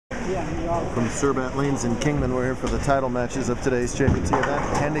From Cerbat Lanes in Kingman, we're here for the title matches of today's JBT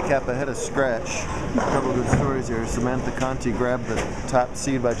event. Handicap ahead of scratch. A couple good stories here. Samantha Conti grabbed the top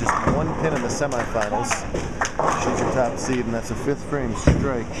seed by just one pin in the semifinals. She's your top seed, and that's a fifth frame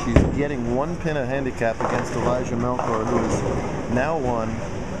strike. She's getting one pin of handicap against Elijah Melkor, who has now won,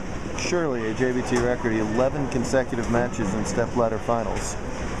 surely a JBT record, 11 consecutive matches in step ladder finals.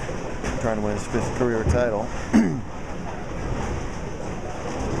 Trying to win his fifth career title.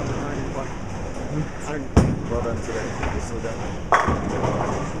 Well done today. Yes,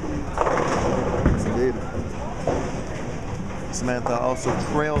 indeed. Samantha also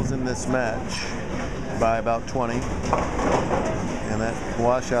trails in this match by about 20. And that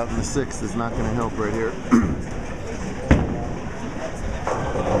washout in the sixth is not going to help right here.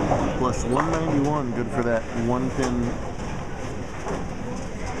 Plus 191, good for that one pin.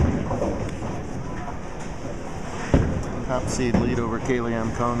 Top seed lead over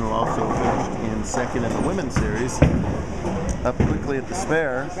Kaylee Kong, who also finished in second in the women's series. Up quickly at the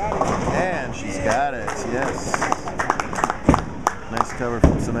spare, and she's got it, yes. Nice cover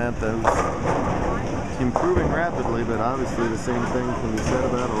from Samantha, who's improving rapidly, but obviously the same thing can be said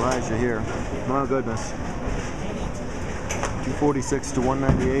about Elijah here. Oh goodness. 246 to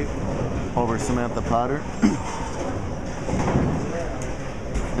 198 over Samantha Potter.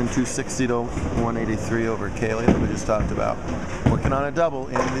 And 260 to 183 over Kaylee that we just talked about. Working on a double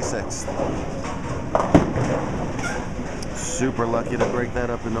in the sixth. Super lucky to break that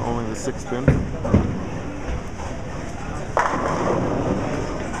up into only the sixth pin.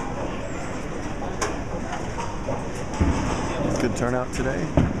 Good turnout today.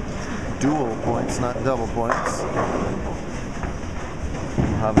 Dual points, not double points.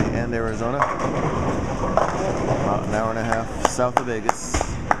 Mojave and Arizona. About an hour and a half south of Vegas.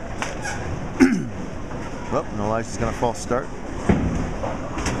 Well, and Elijah's going to false start.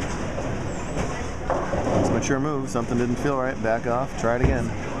 It's a mature move. Something didn't feel right. Back off. Try it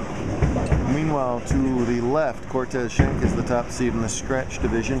again. Meanwhile, to the left, Cortez Schenk is the top seed in the scratch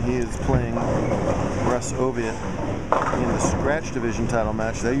division. He is playing Russ Oviatt in the scratch division title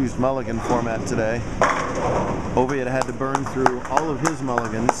match. They used mulligan format today. Oviatt had to burn through all of his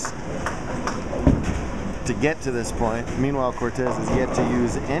mulligans to get to this point. Meanwhile, Cortez has yet to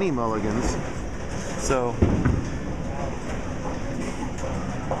use any mulligans. So,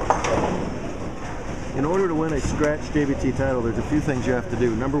 in order to win a scratch JBT title, there's a few things you have to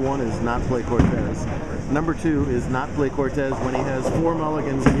do. Number one is not play Cortez. Number two is not play Cortez when he has 4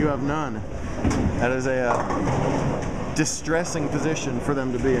 mulligans and you have none. That is a distressing position for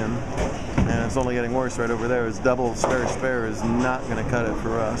them to be in. And it's only getting worse right over there. His double spare is not going to cut it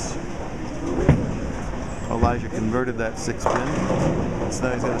for us. Elijah converted that 6 pin. So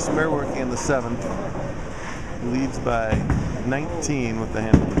now he's got a spare working in the 7th. Leads by 19 with the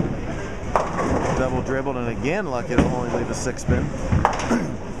handle. Double dribbled, and again lucky to only leave a 6 pin.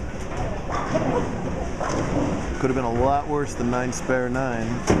 Could have been a lot worse than 9 spare 9.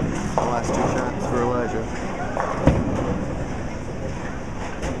 The last 2 shots for Elijah.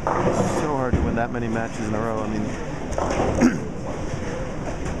 It's so hard to win that many matches in a row. I mean,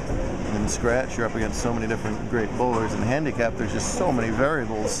 in scratch, you're up against so many different great bowlers. In handicap, there's just so many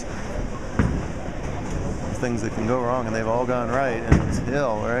variables, things that can go wrong, and they've all gone right. And it's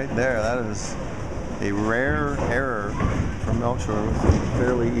Hill right there. That is a rare error from Melkor with a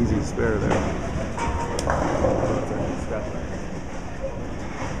fairly easy spare there.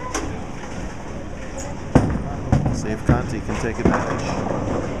 See if Conti can take advantage.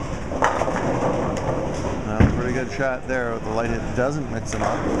 Pretty good shot there. The light hit doesn't mix him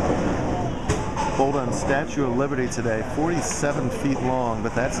up. Bowled on Statue of Liberty today, 47 feet long,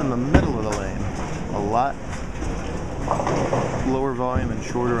 but that's in the middle of the lane. A lot lower volume and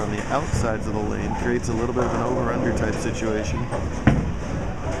shorter on the outsides of the lane. Creates a little bit of an over-under type situation.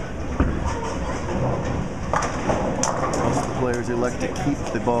 Most of the players elect to keep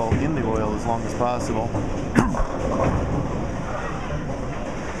the ball in the oil as long as possible.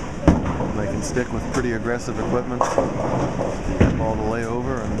 They can stick with pretty aggressive equipment. That ball to lay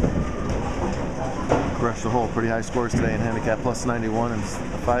over and crush the hole. Pretty high scores today in handicap, plus 91 and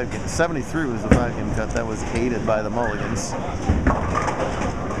 5 game. 73 was the 5-game cut. That was aided by the mulligans.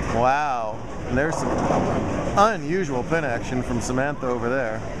 Wow. And there's some unusual pin action from Samantha over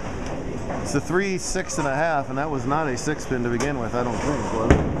there. It's a 3 6.5, and that was not a 6 pin to begin with, I don't think.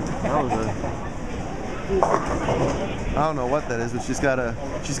 Was it? That was a... I don't know what that is, but she's got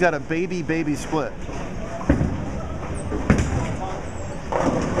a baby split.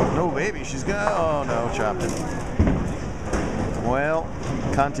 No baby, she's got, oh no, chopped it. Well,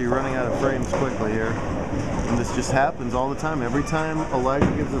 Conti running out of frames quickly here. And this just happens all the time. Every time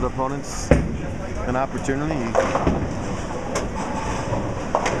Elijah gives his opponents an opportunity, he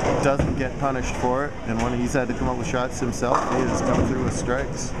doesn't get punished for it. And when he's had to come up with shots himself, he has come through with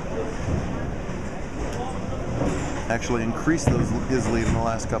strikes. Actually increased his lead in the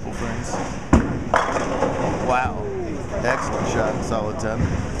last couple frames. Wow. Excellent shot, solid 10.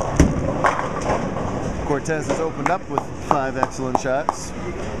 Cortez has opened up with 5 excellent shots.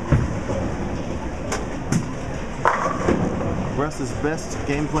 Russ's best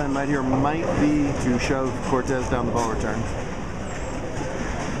game plan right here might be to shove Cortez down the ball return.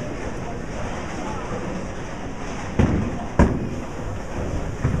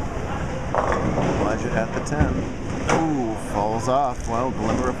 Elijah at the 10. Ooh, falls off. Well,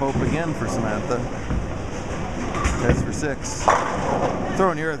 glimmer of hope again for Samantha. That's for 6.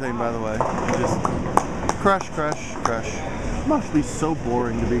 Throwing urethane, by the way. Just crush, crush, crush. Must be so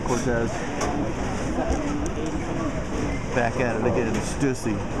boring to be Cortez. Back at it again,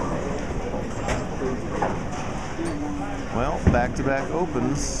 Stussy. Well, back-to-back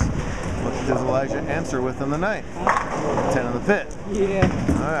opens. What does Elijah answer with in the night? 10 in the pit. Yeah.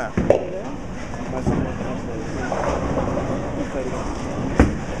 All right.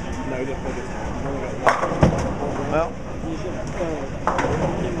 Well,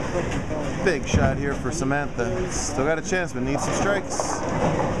 big shot here for Samantha. Still got a chance, but needs some strikes.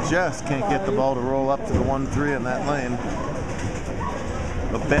 Just can't get the ball to roll up to the 1-3 in that lane.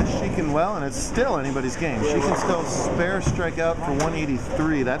 But best she can, well, and it's still anybody's game. She can still spare strike out for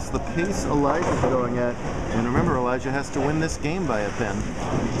 183. That's the pace Elijah's going at. And remember, Elijah has to win this game by a pin.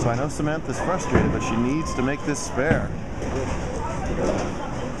 So I know Samantha's frustrated, but she needs to make this spare.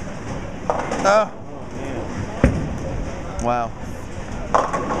 Oh! Wow.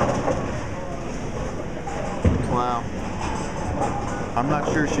 Wow. I'm not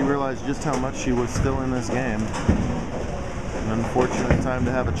sure she realized just how much she was still in this game. An unfortunate time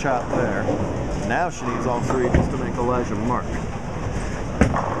to have a chop there. Now she needs all 3 just to make Elijah mark.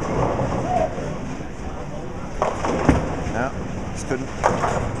 No, just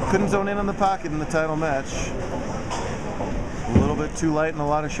couldn't zone in on the pocket in the title match. A little bit too light and a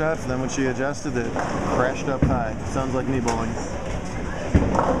lot of shots. Then when she adjusted, it crashed up high. Sounds like knee bowling.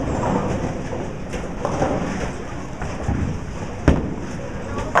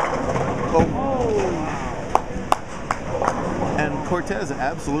 Cortez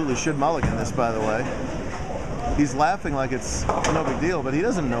absolutely should mulligan this, by the way. He's laughing like it's no big deal, but he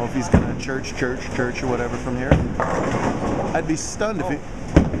doesn't know if he's going to church or whatever from here. I'd be stunned if he...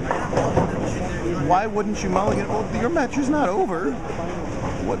 Why wouldn't you mulligan? Well, your match is not over.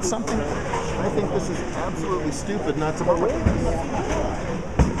 What's something... I think this is absolutely stupid not to mulligan.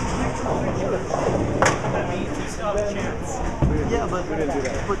 Yeah,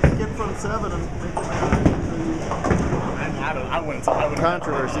 but get front 7 and... I wouldn't.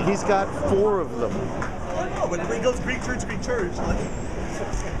 Controversy. He's got 4 of them. No, but when he goes Greek church. Like...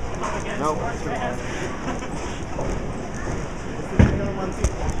 No.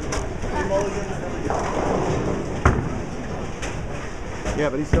 Yeah,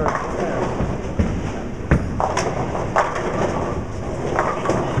 but he started.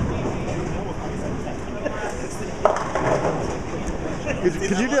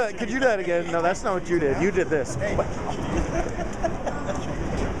 Could you do that? Could you do that again? No, that's not what you did. You did this.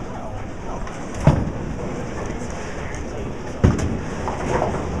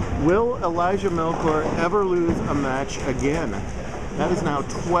 Will Elijah Melchior ever lose a match again? That is now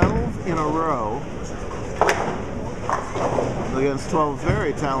 12 in a row against 12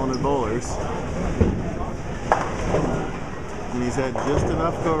 very talented bowlers. And he's had just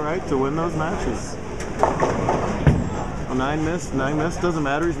enough go right to win those matches. Well, 9 missed, doesn't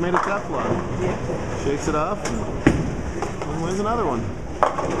matter, he's made a Teflon. Shakes it off and wins another one.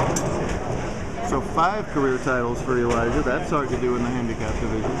 So 5 career titles for Elijah. That's hard to do in the handicap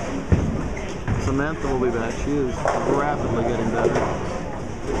division. Samantha will be back. She is rapidly getting better.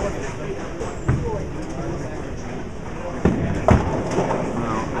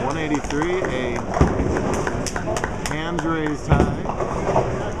 Now, 183, a hands raised high.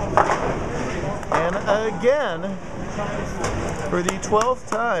 And again, for the 12th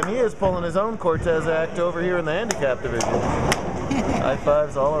time, he is pulling his own Cortez act over here in the handicap division. High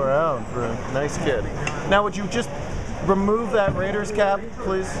fives all around for a nice kid. Now, would you just remove that Raiders cap,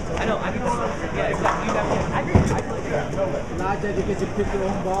 please? I know. I can not that you get to pick your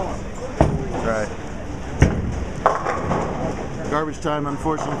own ball. Right. Garbage time,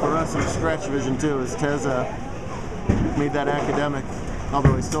 unfortunately for us, in the scratch division too, as Tez made that academic.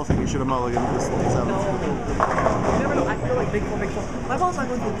 Although I still think he should have mulliganed this 7th. You never know. I feel like big four. My ball's not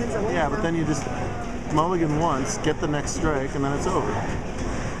going to the pins. Yeah, but then you just mulligan once, get the next strike, and then it's over.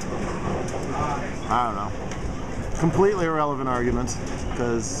 I don't know. Completely irrelevant argument,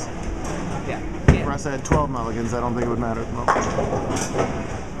 because if Ressa had 12 mulligans, I don't think it would matter.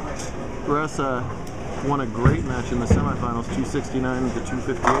 Ressa won a great match in the semifinals, 269 to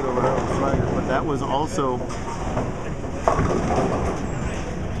 258 over Harold Swagger, but that was also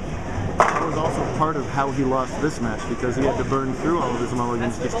part of how he lost this match, because he had to burn through all of his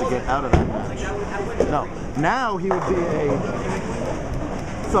mulligans just to get out of that match. No, now he would be a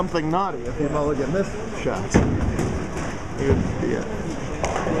something naughty if he mulliganed this shot. He would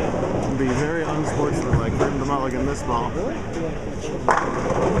be very unsportsmanlike for him to mulligan this ball.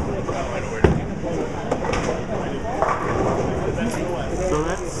 So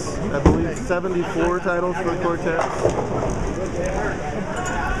that's, I believe, 74 titles for Cortez.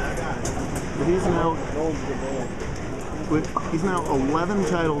 But he's now 11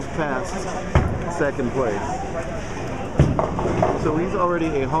 titles past second place. So he's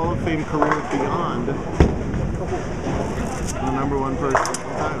already a Hall of Fame career beyond the #1 person in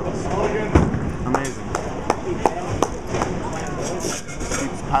titles. Amazing.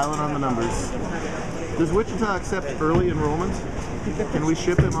 Keeps piling on the numbers. Does Wichita accept early enrollment? Can we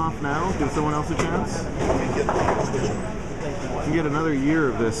ship him off now? Give someone else a chance? You can get another year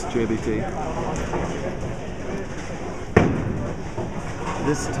of this, JBT.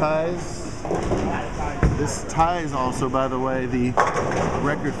 This ties also, by the way, the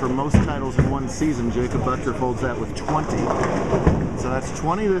record for most titles in one season. Jacob Butcher holds that with 20. So that's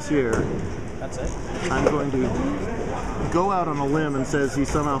 20 this year. That's it. I'm going to go out on a limb and says he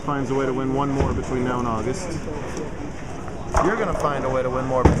somehow finds a way to win one more between now and August. You're going to find a way to win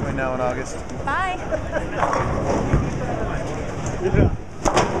more between now and August. Bye.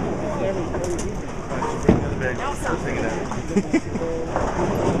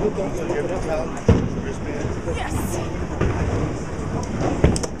 Yes.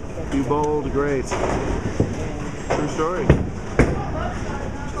 You bowled great. True story.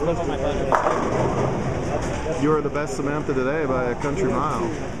 You are the best Samantha today by a country mile.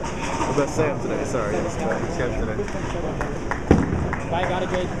 The best Sam today, sorry. Yes, Sam today. If I gotta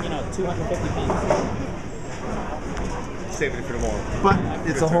get, 250 feet. Save it for tomorrow. But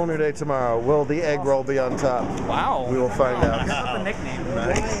it's a whole new day tomorrow. Will the egg roll be on top? Wow. We will find out. the nickname.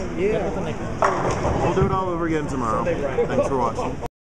 Nice. Yeah. The nickname. We'll do it all over again tomorrow. Thanks for watching.